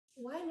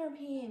Why learn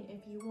Pinyin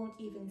if you won't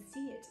even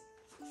see it?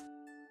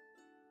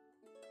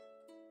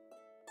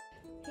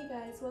 Hey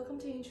guys, welcome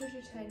to Intro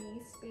to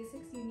Chinese,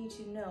 basics you need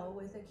to know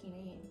with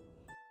Pinyin.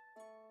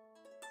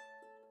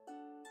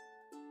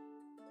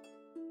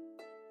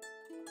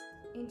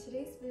 In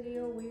today's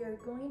video, we are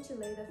going to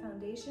lay the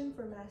foundation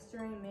for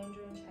mastering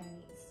Mandarin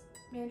Chinese.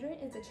 Mandarin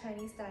is a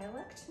Chinese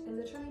dialect. It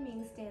literally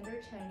means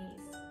standard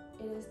Chinese.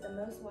 It is the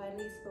most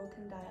widely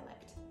spoken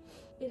dialect.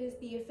 It is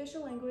the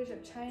official language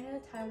of China,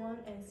 Taiwan,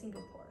 and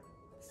Singapore.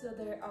 So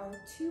there are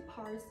two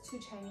parts to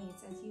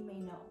Chinese, as you may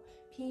know,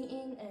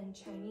 Pinyin and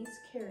Chinese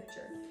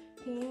character.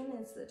 Pinyin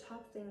is the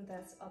top thing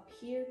that's up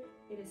here.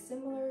 It is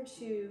similar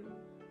to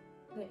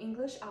the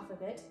English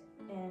alphabet,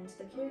 and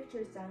the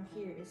characters down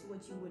here is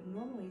what you would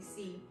normally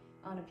see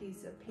on a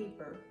piece of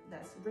paper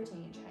that's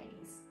written in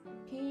Chinese.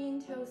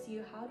 Pinyin tells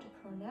you how to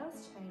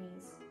pronounce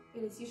Chinese.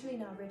 It is usually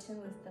not written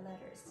with the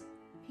letters.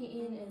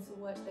 Pinyin is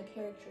what the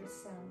characters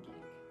sound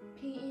like.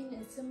 Pinyin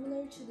is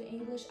similar to the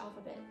English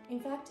alphabet. In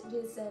fact, it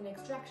is an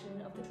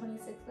extraction of the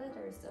 26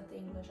 letters of the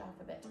English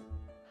alphabet.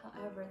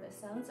 However, the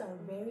sounds are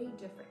very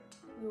different.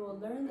 We will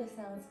learn the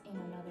sounds in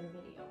another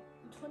video.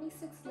 The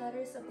 26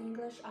 letters of the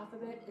English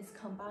alphabet is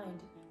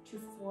combined to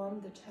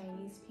form the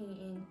Chinese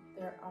Pinyin.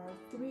 There are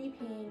 3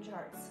 Pinyin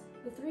charts.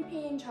 The 3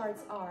 Pinyin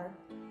charts are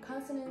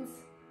consonants,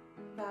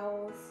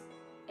 vowels,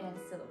 and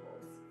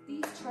syllables.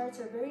 These charts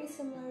are very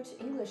similar to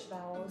English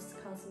vowels,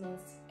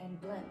 consonants,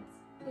 and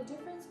blends. The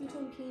difference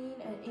between Pinyin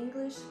and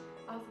English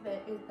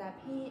alphabet is that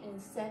Pinyin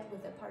is set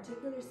with a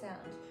particular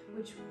sound,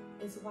 which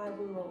is why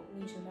we will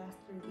need to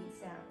master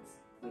these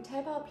sounds. We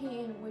type out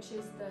Pinyin, which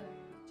is the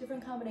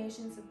different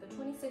combinations of the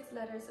 26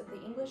 letters of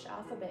the English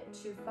alphabet,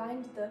 to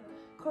find the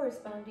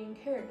corresponding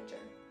character.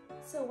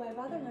 So why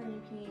bother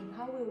learning Pinyin?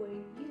 How will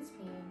we use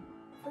Pinyin?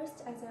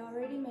 First, as I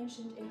already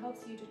mentioned, it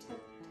helps you to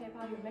type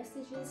out your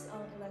messages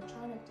on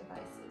electronic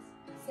devices.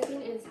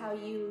 Second is how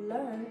you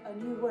learn a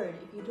new word.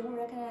 If you don't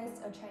recognize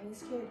a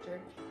Chinese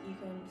character, you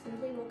can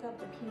simply look up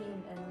the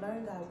Pinyin and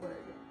learn that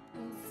word.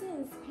 And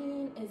since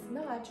Pinyin is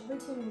not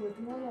written with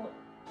normal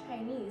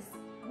Chinese,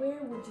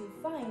 where would you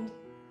find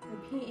the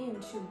Pinyin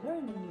to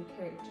learn the new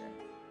character?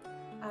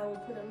 I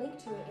will put a link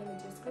to it in the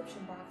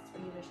description box for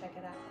you to check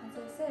it out. As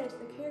I said,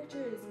 the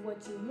character is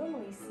what you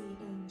normally see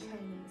in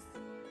Chinese.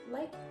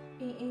 Like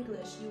in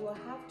English, you will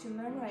have to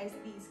memorize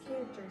these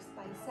characters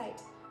by sight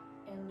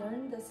and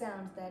learn the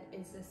sound that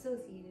is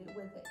associated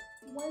with it.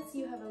 Once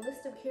you have a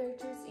list of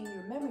characters in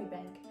your memory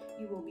bank,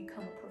 you will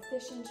become a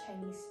proficient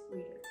Chinese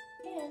reader.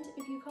 And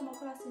if you come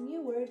across a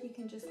new word, you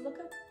can just look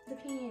up the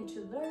Pinyin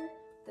to learn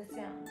the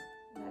sound.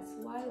 That's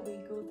why we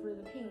go through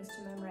the pains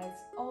to memorize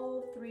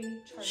all 3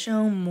 charts.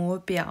 声母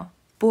表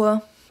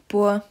b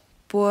b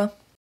b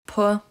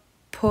p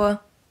p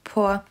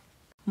p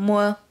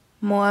m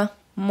m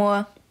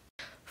m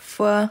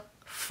f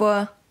f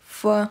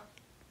f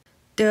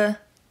d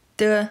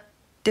d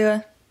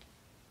d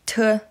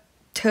t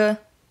t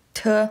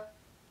t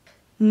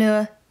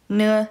n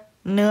n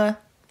n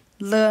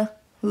l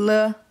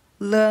l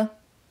l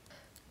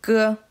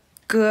g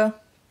g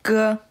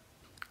g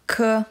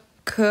k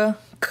k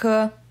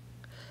k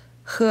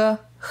h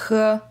h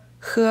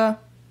h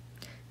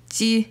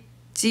j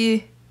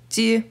j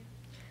j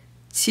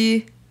q q q x x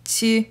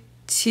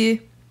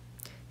x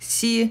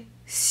zh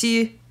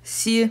zh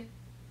zh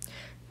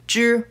ch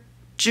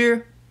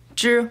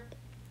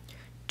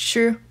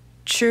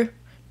ch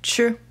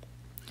ch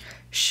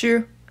sh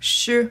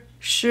sh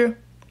sh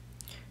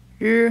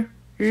r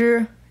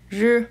r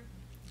r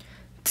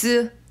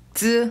z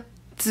z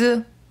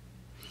z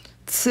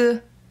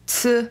c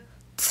c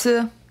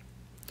c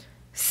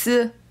s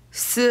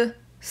s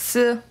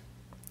s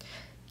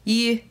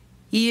y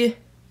y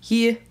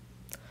y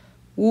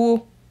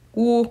w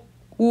w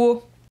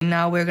w.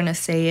 Now we're gonna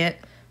say it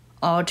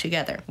all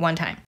together one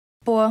time.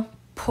 p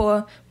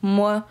p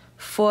m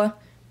f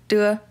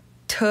d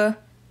t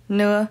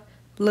n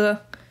l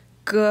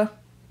g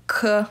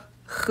k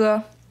h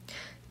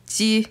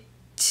j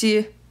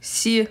q x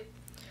zh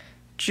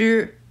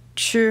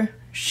ch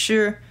sh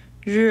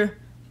r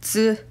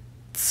z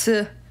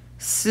c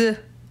s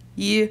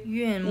y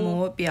韵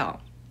母表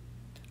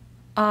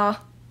a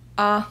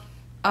a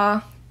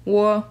a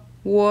w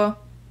w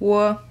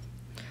w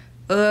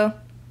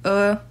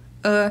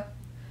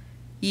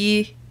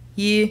y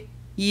y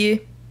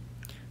y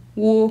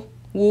w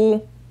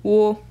w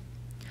w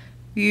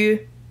y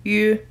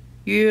y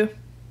y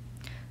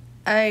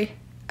I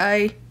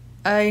a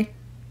a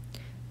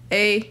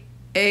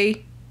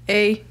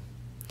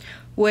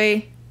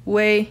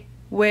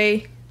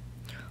w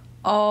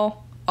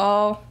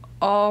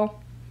all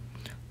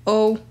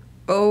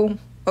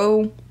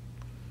o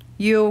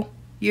u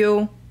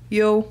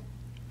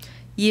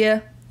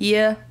ye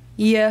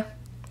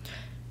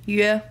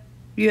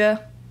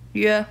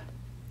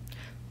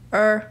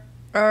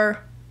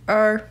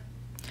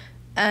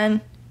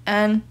an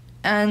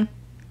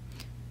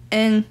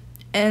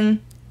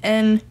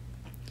n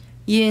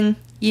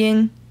yin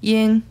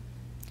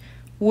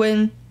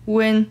win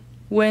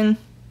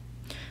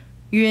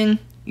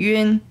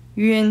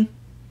yun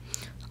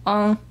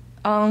on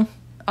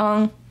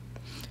ung,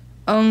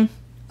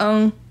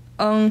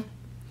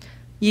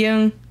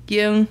 ying,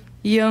 ying,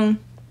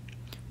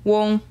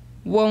 wong,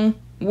 wong.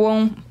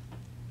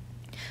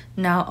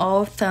 Now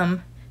all of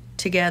them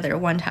together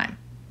one time.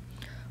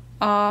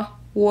 A,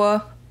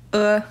 w,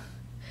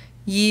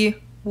 yi,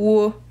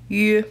 wu,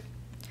 yu,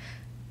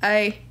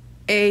 ai,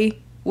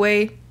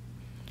 wei,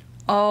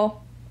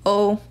 ao,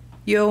 o,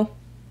 yo,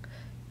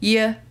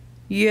 ye,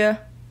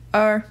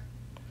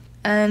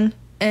 an,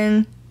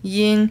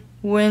 yin,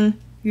 wen,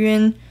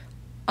 yun,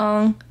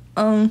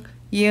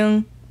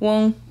 ying,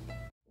 wong.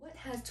 What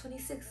has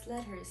 26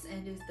 letters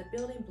and is the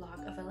building block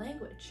of a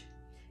language?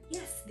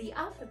 Yes, the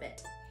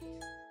alphabet.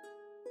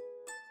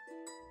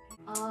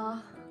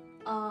 A,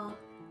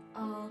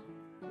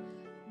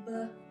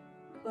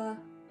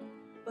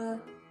 b,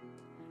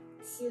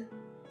 c, d,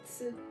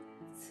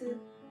 f,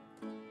 g,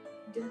 h,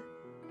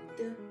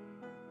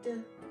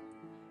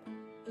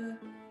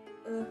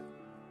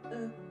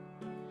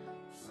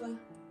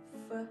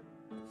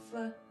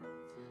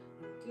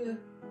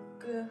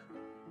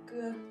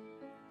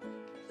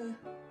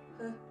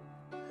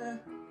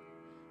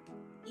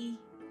 i,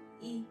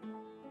 ji,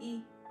 k,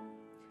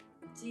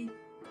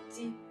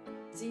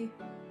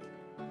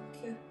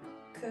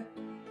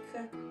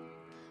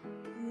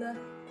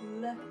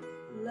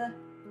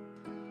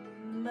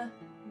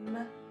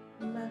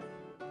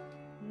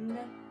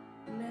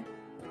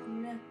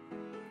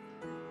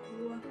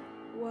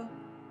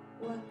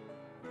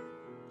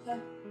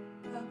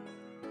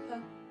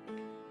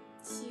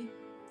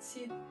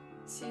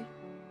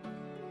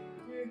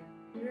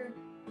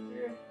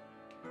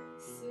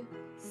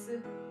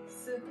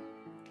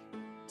 l,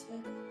 m,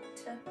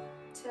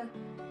 n,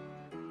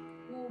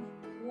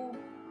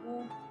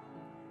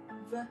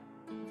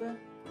 w,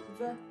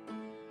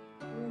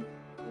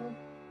 p,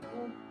 q,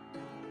 r,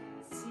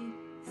 s,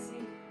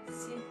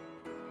 t,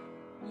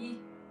 u,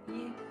 v,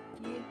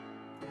 y,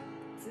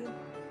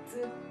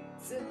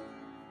 z.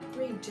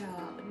 Great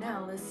job!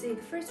 Now let's say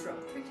the first row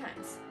 3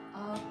 times.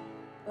 A,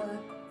 b,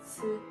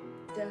 c,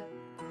 d, e,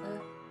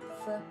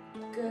 f,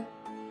 g.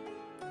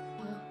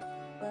 A,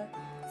 b,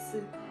 c,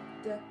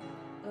 d,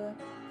 e,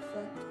 f,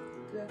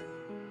 g.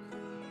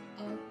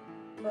 A,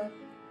 b,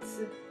 c,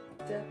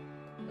 d,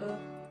 e,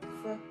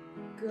 f,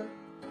 g.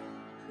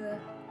 H,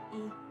 I,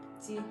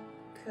 J,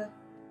 K,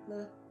 L,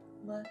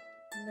 M,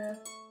 N.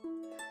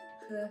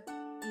 H,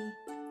 I,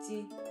 J,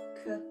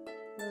 K,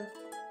 L,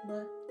 M,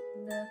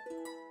 N.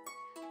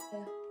 H,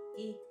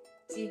 I,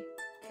 J,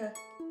 K,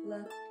 L,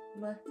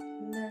 M,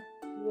 N.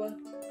 W,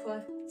 P,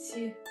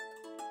 Q,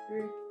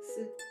 R, S,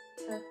 T.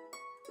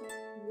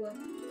 W, P,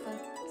 Q, R,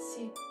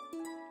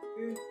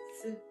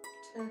 S,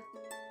 T.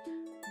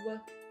 W,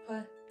 P,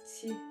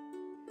 Q,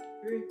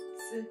 R,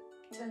 S,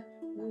 T.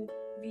 U,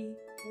 V,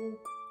 U.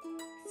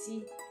 Xi,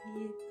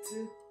 yi,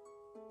 zi.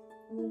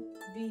 U,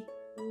 vi,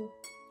 u.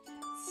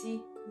 Xi,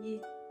 yi,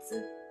 zi.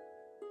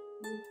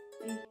 U,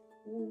 vi,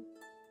 u.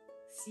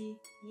 Xi,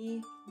 yi,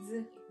 zi.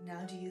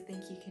 Now do you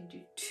think you can do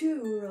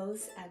 2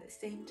 rows at the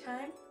same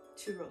time?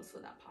 2 rows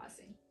without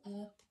pausing.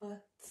 A, b,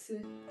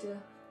 c, d, e,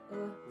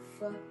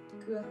 f,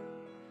 g.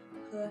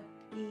 H,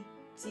 I,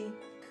 J,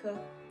 K,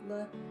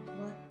 L,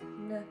 M,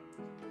 N.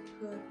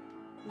 H,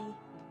 I,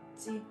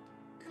 J,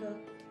 K,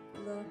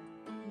 L,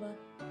 M,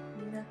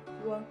 N.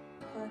 W,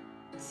 P,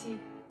 Q,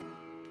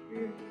 R,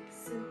 S,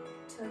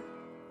 T.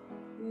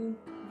 U,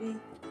 V,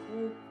 U.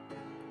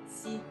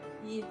 Xi,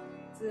 yi,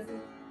 zi.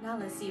 Now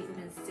let's see if we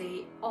can say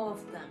all of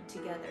them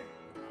together.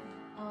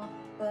 A,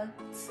 b,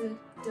 c,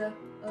 d, e,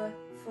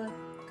 f,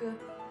 g.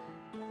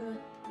 H,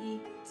 I,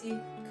 J,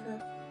 K,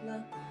 L,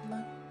 M,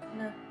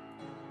 N.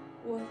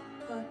 W,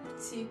 P,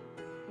 Q,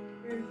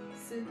 R,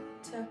 S,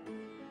 T.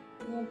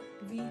 U,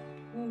 V,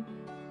 U.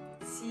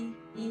 Xi,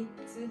 yi,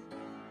 zi.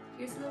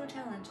 Here's a little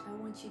challenge. I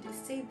want you to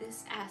say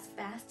this as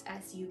fast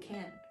as you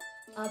can.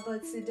 A, b,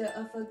 c, d, e,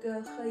 f, g.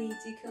 H, I,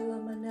 J, K, L,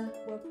 M, N.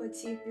 W, P,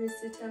 Q, R,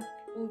 S, T.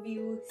 U, V,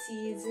 U. Xi,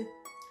 yi, zi.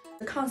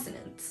 The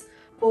consonants.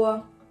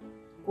 波，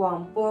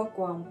广播，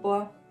广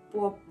播，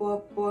波波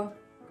波，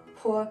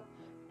泼，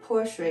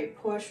泼水，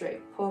泼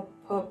水，泼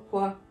泼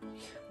泼，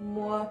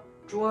摸，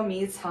捉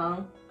迷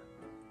藏，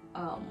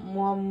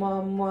摸摸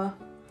摸，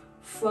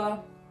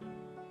佛，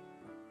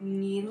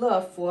弥勒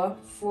佛，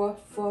佛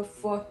佛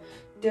佛，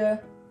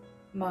的，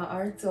马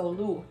儿走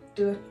路，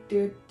的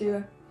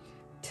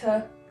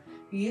，t，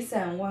雨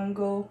伞弯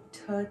钩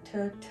，t，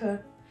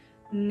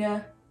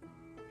呢，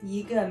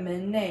一个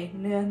门内，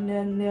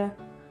呢，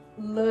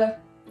了，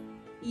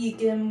一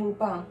根木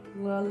棒，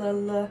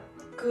了，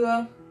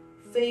歌，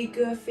飞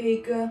哥，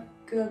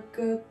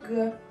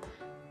咯，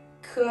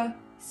蝌，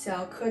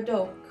小蝌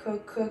蚪，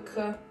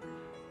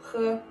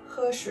蝌，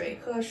喝水，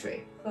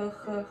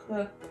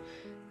喝，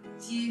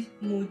鸡，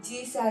母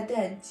鸡下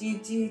蛋，鸡，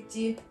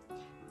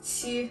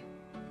气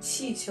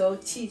球，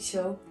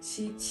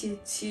气，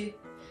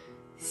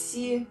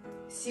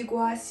西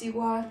瓜，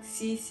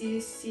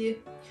西，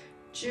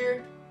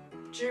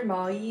织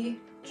毛衣，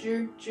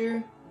织，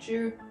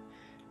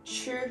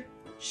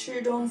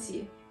吃东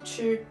西，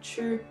吃，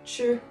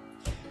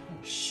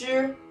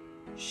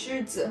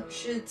狮子，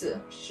狮子，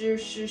狮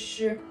狮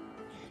狮，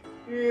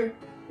日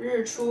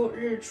日出，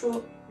日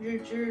出，日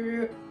之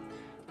日，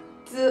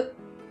字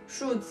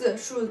数字，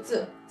数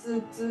字，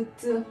字字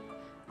字，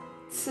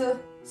刺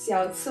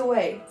小刺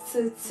猬，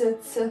刺刺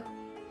刺，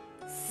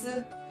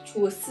丝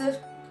吐丝，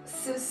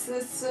丝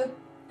丝丝，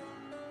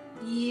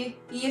医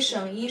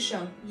生，医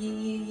生，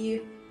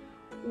医，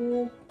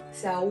屋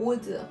小屋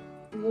子，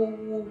呜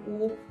呜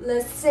呜。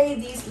Let's say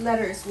these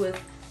letters with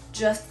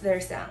just their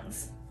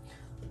sounds.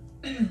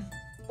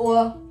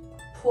 波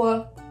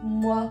坡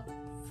摸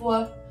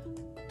佛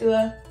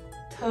的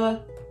特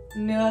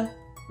呢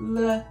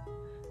了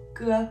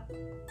个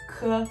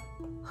可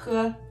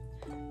和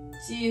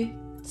鸡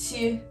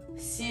七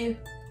西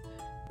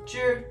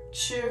知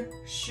吃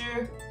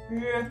是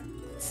日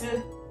次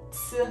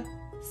次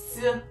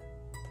四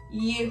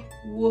一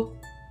五。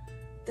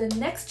The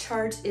next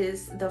chart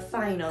is the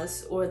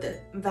finals or the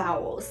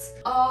vowels.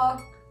 啊，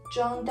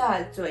张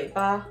大嘴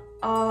巴，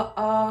啊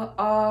啊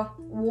啊，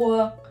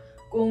我。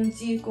公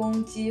鸡，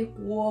公鸡，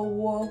喔，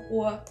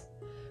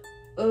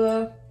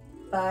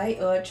白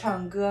鹅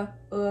唱歌，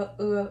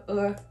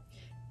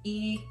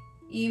衣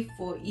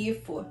服，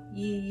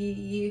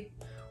衣，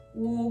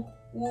乌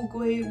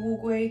龟，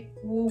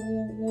呜，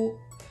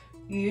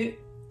鱼，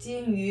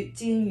金鱼，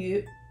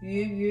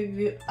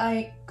鱼，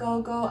矮，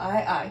高，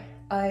矮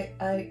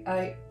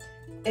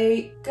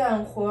，A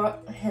干活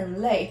很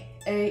累。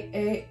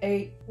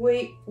A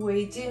围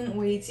巾，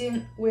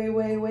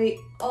围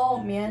，O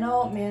棉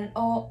袄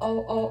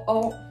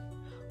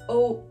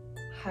，O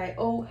海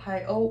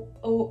鸥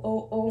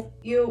，O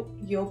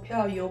邮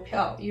票，邮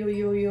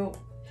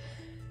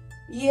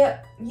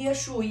椰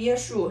树，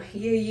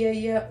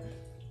椰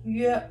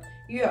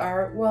月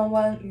儿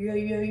弯，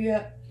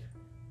月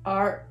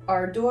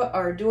耳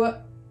朵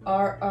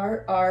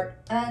，R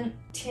安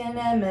天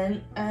安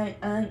门，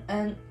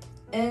安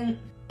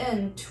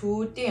N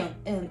图钉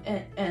N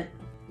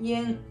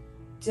音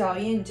脚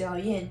印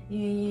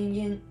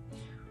音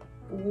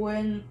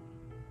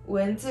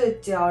蚊子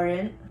叫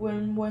人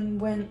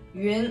蚊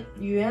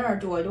云儿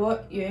朵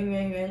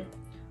圆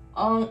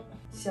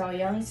小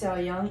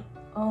羊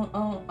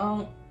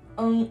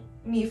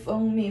蜜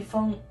蜂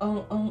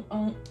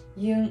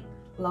鹰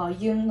老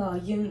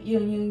鹰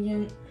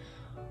鹰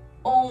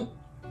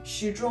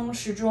时钟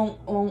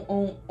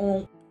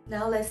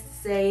Now let's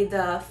say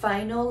the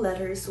final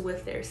letters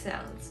with their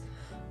sounds.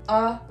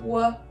 A,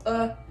 W,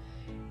 A,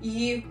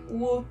 I,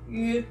 U,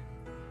 Ü,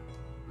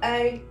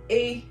 I,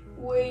 A,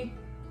 W,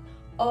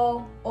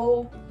 O,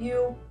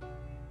 U,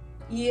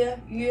 Ye,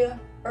 Yue,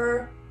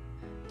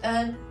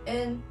 An,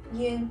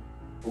 Yin,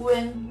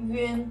 Wen,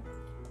 Yun,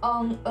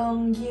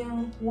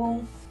 Ying,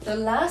 Wong. The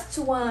last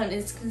one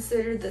is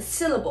considered the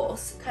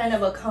syllables, kind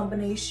of a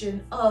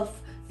combination of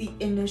the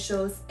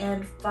initials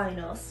and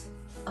finals.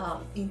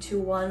 Into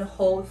one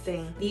whole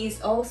thing.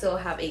 These also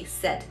have a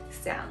set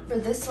sound. For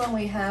this one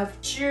we have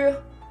知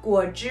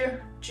果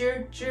汁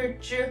吃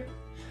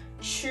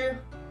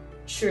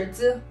尺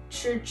子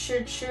吃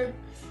诗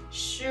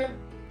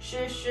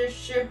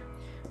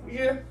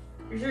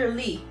日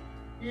历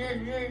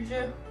日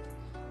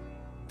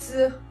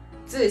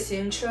自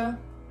行车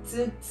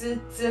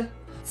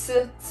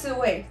刺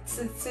猬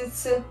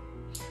丝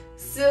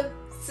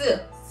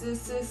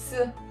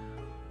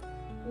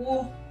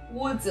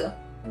屋子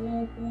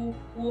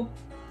屋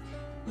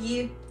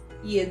椅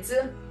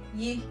子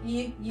椅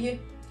鱼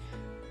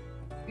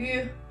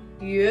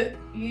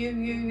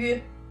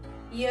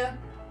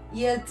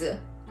椰子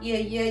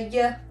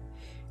椰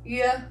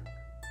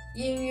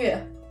音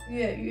乐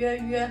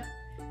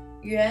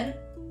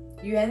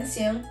圆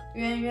形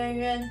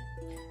圆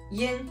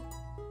音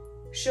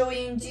收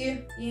音机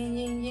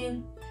音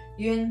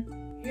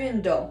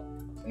熨斗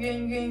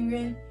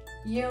晕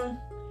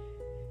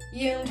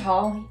樱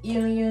桃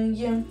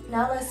樱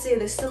Now let's say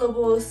the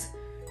syllables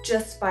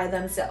just by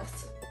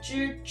themselves.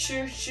 知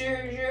吃诗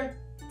日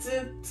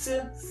子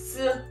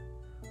思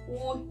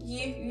乌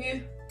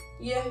鱼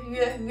月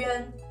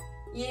圆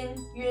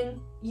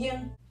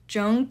音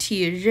整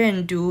体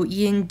认读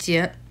音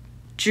节：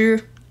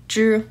知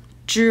吃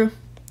诗日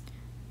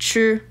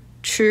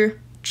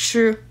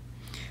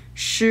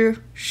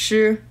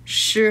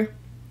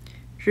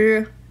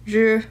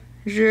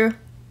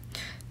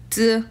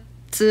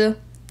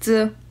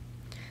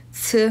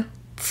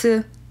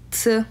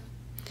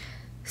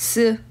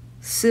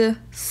子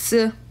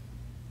思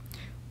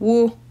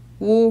乌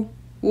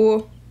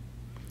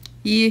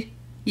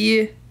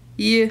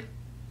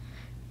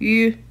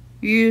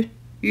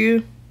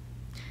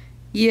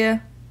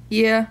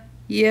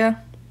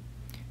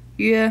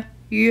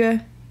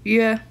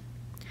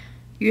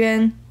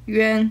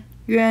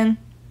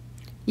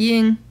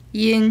一鱼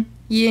耶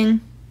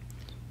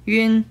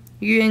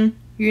月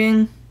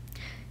圆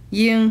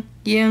音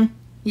晕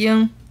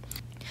英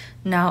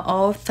Now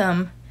all of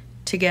them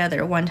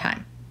together one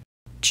time.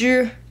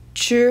 知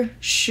吃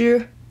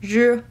诗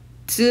日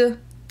子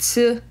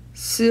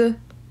思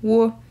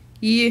乌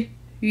一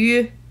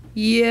鱼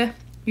耶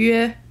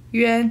月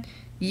圆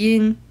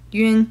音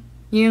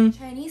音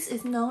Chinese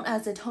is known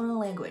as a tonal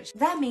language.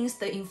 That means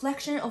the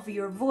inflection of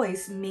your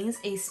voice means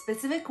a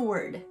specific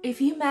word.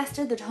 If you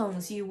master the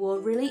tones, you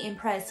will really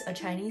impress a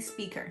Chinese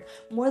speaker.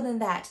 More than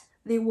that,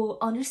 they will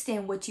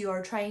understand what you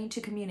are trying to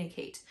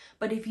communicate.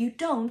 But if you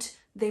don't,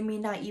 they may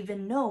not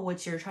even know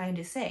what you're trying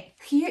to say.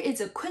 Here is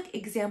a quick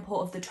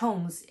example of the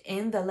tones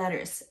in the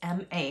letters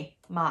M-A,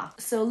 ma.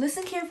 So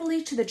listen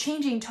carefully to the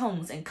changing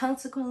tones and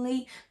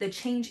consequently the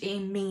change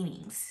in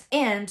meanings.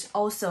 And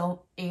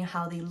also in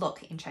how they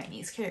look in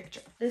Chinese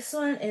character. This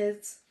one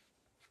is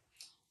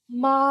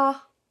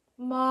ma,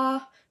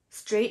 ma,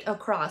 straight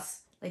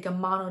across, like a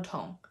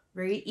monotone,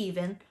 very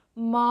even.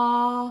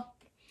 Ma.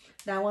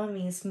 That one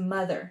means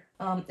mother.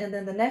 And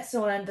then the next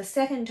one, the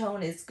second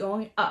tone is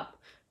going up.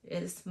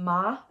 Is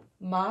ma,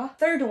 ma.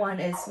 Third one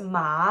is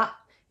ma.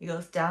 It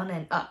goes down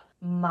and up.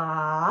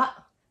 Ma.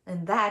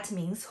 And that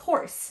means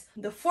horse.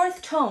 The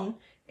fourth tone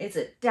is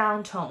a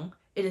down tone.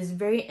 It is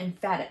very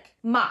emphatic.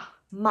 Ma,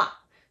 ma.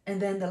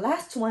 And then the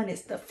last one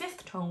is the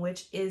fifth tone,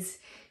 which is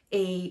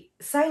a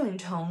silent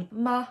tone.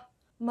 Ma,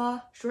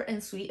 ma. Short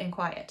and sweet and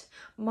quiet.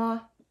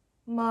 Ma,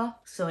 ma.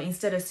 So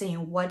instead of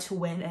saying what,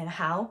 when, and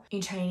how,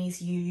 in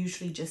Chinese, you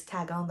usually just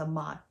tag on the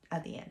ma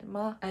at the end.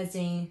 Ma, as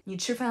in, 你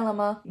吃饭了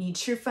吗? 你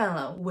吃饭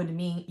了 would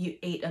mean you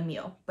ate a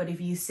meal. But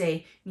if you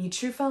say 你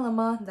吃饭了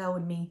吗, that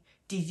would mean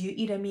did you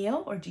eat a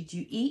meal or did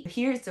you eat?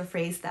 Here's a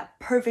phrase that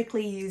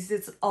perfectly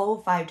uses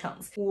all 5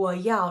 tones. 我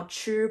要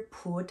吃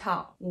葡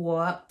萄.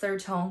 我, third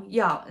tone.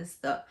 要 is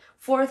the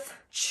fourth.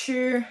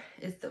 吃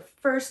is the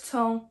first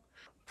tone.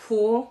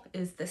 葡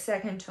is the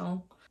second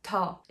tone.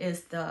 萄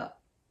is the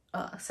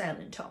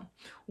silent tone.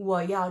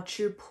 我要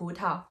吃葡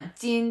萄.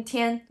 今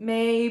天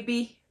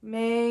maybe,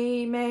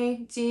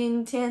 may,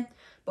 今天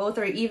both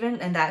are even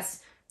and that's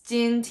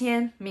今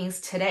天 means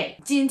today.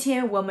 今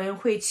天我们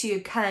会去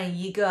看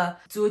一个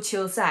足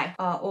球赛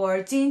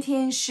or 今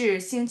天是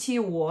星期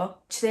五.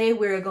 Today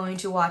we're going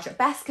to watch a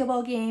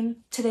basketball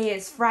game. Today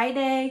is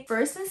Friday.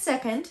 First and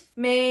second,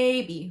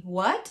 maybe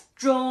what?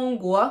 中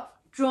国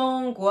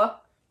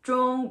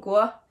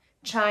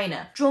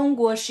China. 中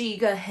国是一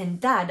个很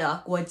大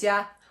的国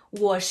家.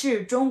 我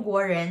是中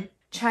国人.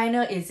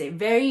 China is a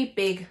very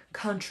big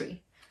country.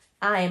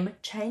 I'm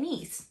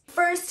Chinese.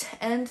 First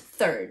and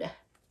third.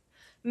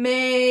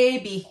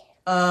 Maybe,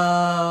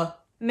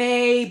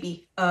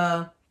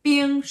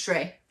 冰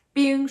水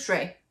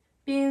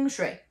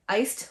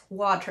iced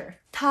water.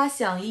 他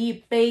想一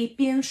杯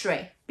冰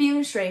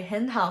水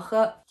很好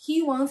喝.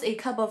 He wants a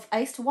cup of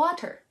iced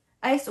water.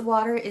 Iced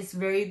water is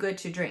very good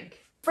to drink.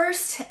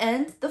 First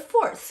and the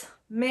fourth.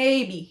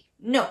 Maybe,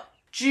 no.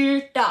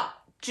 知道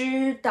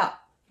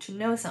to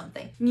know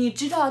something. 你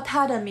知道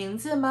他的名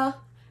字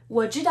吗?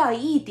 我知道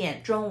一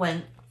点中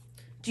文.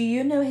 Do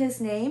you know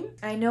his name?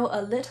 I know a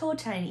little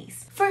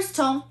Chinese. First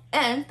tone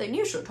and the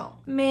neutral tone.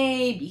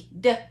 Maybe,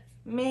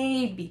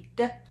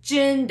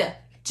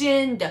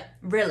 真的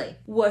really.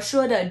 我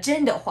说的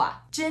真的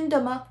话. 真的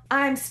吗?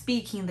 I'm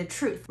speaking the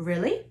truth.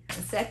 Really?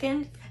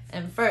 Second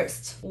and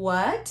first.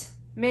 What?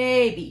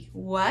 Maybe.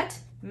 What?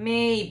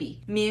 Maybe.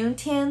 明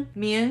天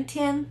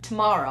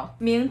tomorrow.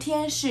 明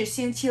天是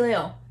星期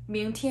六.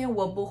 明天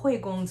我不会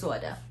工作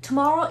的.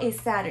 Tomorrow is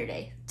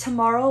Saturday.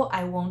 Tomorrow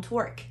I won't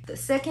work. The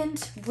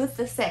second with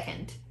the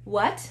second.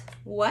 What?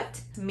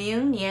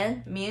 明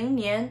年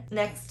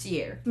next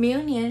year.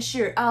 明年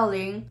是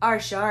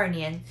2022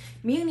年.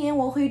 明年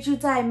我会住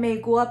在美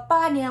国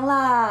8年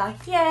啦.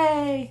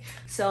 Yay!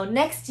 So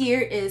next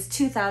year is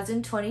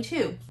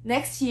 2022.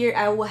 Next year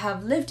I will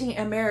have lived in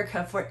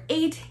America for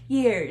 8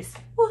 years.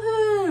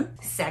 Woohoo!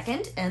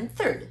 Second and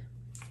third.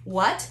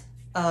 What?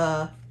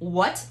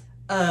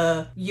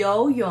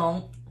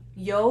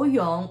 游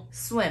泳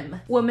swim.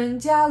 我们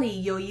家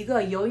里有一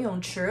个游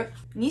泳池.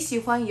 你喜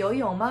欢游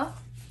泳吗?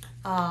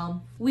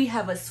 We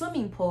have a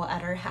swimming pool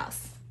at our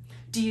house.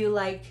 Do you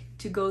like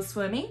to go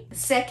swimming?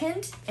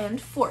 Second and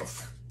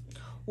fourth.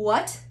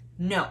 What?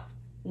 No.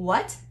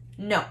 What?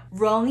 No.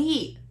 容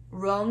易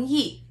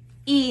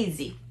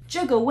easy.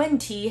 这个问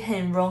题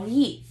很容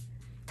易.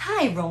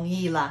 太容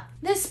易了.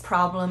 This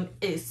problem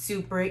is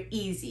super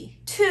easy.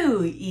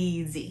 Too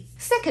easy.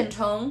 Second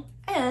tone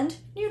and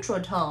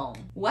neutral tone.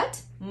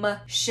 What?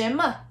 什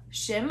么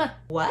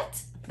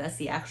What? That's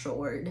the actual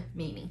word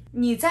meaning.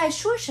 你在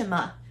说什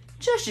么?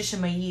 这是什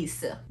么意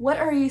思? What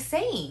are you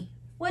saying?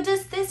 What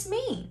does this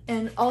mean?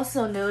 And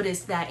also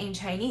notice that in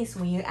Chinese,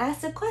 when you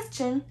ask a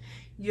question,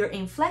 your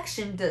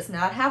inflection does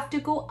not have to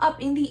go up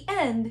in the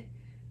end.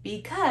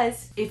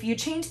 Because if you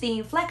change the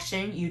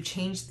inflection, you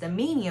change the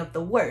meaning of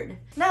the word.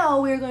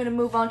 Now we're going to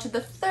move on to the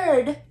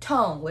third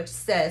tone, which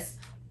says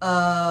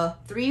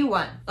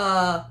 3-1.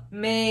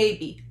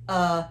 Maybe.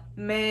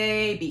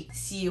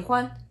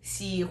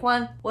 喜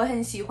欢我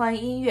很喜欢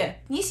音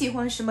乐. 你喜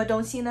欢什么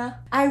东西呢?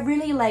 I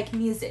really like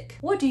music.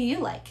 What do you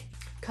like?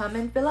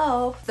 Comment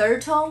below.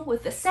 Third tone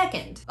with the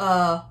second.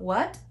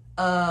 What?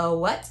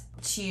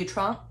 起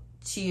床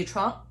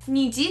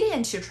你几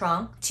点起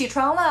床? 起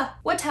床了.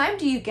 What time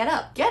do you get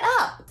up? Get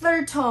up.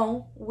 Third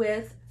tone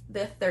with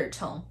the third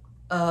tone.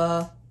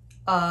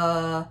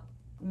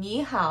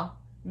 你好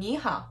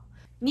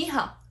你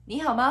好，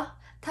你好吗？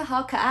他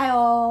好可爱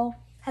哦。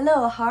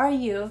Hello, how are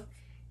you?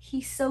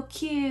 He's so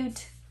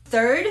cute.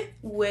 Third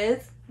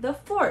with the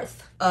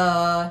fourth.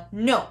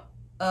 No.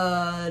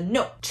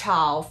 No.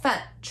 炒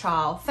饭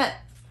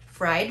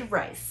fried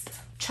rice.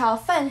 炒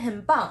饭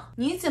很棒，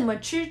你怎么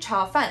吃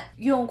炒饭？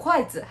用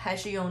筷子还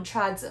是用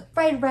叉子？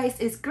 Fried rice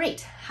is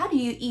great. How do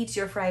you eat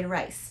your fried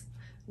rice?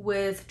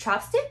 With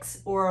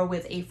chopsticks or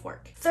with a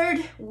fork?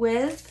 Third,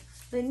 with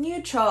the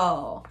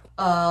neutral.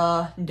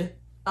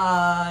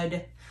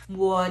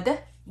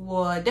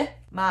我的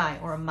my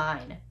or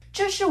mine.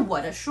 这是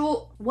我的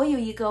书，我有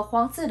一个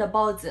黄色的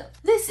包子。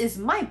This is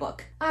my book.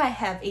 I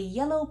have a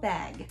yellow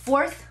bag.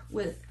 Fourth,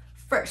 with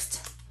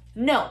first.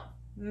 No,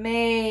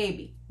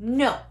 maybe.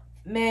 No,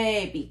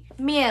 maybe.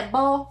 面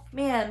包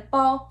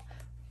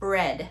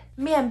bread.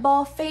 面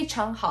包非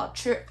常好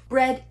吃。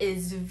Bread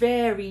is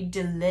very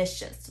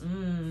delicious.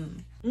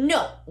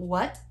 No,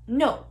 what?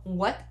 No,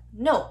 what?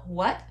 No,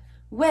 what?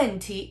 问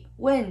题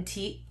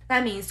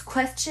That means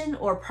question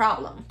or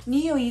problem.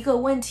 你有一个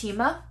问题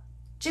吗？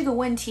这个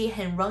问题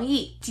很容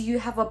易。Do you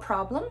have a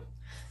problem?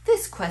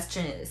 This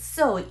question is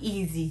so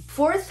easy.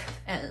 Fourth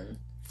and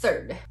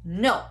third.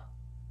 No.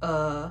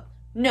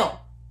 No.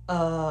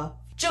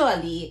 这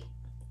里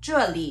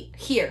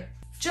here.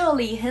 这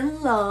里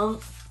很冷，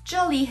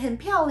这里很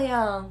漂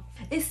亮。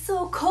It's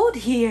so cold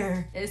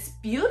here. It's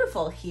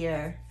beautiful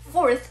here.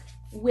 Fourth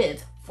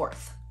with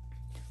fourth.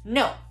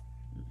 No.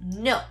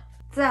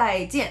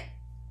 再见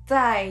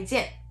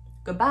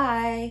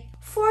Goodbye.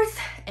 Fourth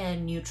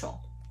and neutral.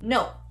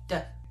 No.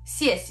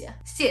 谢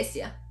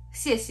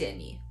谢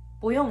你，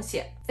不用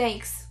谢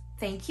Thanks,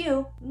 thank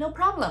you, no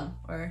problem,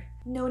 or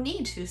no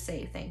need to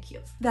say thank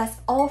you. That's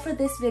all for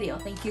this video.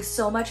 Thank you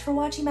so much for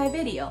watching my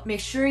video.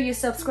 Make sure you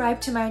subscribe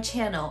to my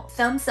channel.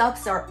 Thumbs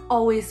ups are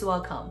always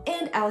welcome.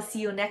 And I'll see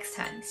you next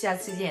time. 下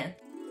次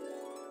见。